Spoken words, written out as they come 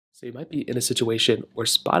So you might be in a situation where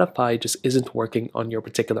Spotify just isn't working on your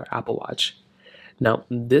particular Apple Watch. Now,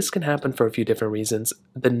 this can happen for a few different reasons.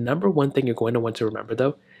 The number one thing you're going to want to remember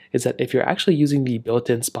though is that if you're actually using the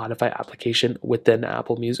built-in Spotify application within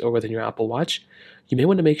Apple Music or within your Apple Watch, you may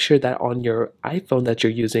want to make sure that on your iPhone that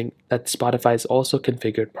you're using, that Spotify is also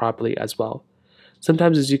configured properly as well.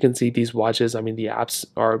 Sometimes, as you can see, these watches, the apps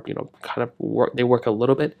are, kind of work, they work a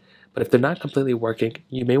little bit, but if they're not completely working,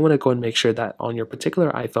 you may want to go and make sure that on your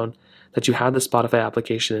particular iPhone that you have the Spotify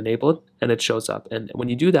application enabled and it shows up. And when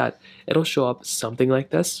you do that, it'll show up something like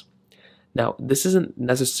this. Now, this isn't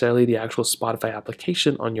necessarily the actual Spotify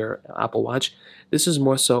application on your Apple Watch. This is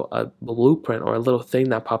more so a blueprint or a little thing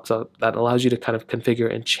that pops up that allows you to kind of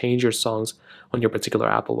configure and change your songs on your particular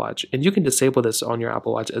Apple Watch. And you can disable this on your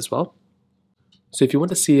Apple Watch as well. So if you want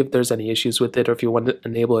to see if there's any issues with it or if you want to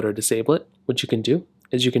enable it or disable it, what you can do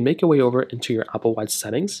is you can make your way over into your Apple Watch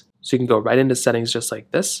settings. So you can go right into settings just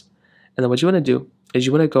like this. And then what you want to do is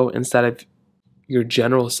you want to go inside of your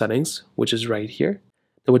general settings, which is right here.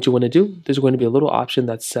 Then what you want to do, there's going to be a little option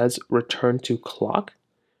that says return to clock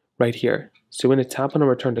right here. So you're going to tap on a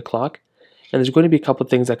return to clock, and there's going to be a couple of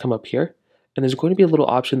things that come up here. And there's going to be a little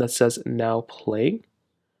option that says now playing.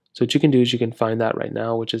 So what you can do is you can find that right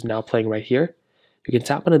now, which is now playing right here. You can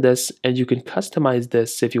tap onto this and you can customize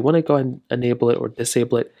this. If you want to go and enable it or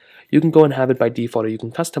disable it, you can go and have it by default or you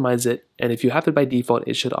can customize it. And if you have it by default,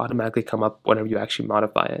 it should automatically come up whenever you actually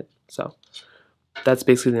modify it. So that's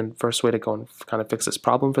basically the first way to go and kind of fix this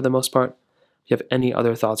problem for the most part. If you have any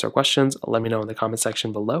other thoughts or questions, let me know in the comment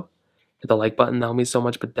section below. Hit the like button, that will mean so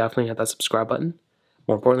much, but definitely hit that subscribe button.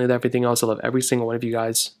 More importantly than everything else, I love every single one of you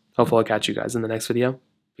guys. Hopefully I'll catch you guys in the next video.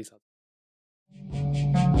 Peace out.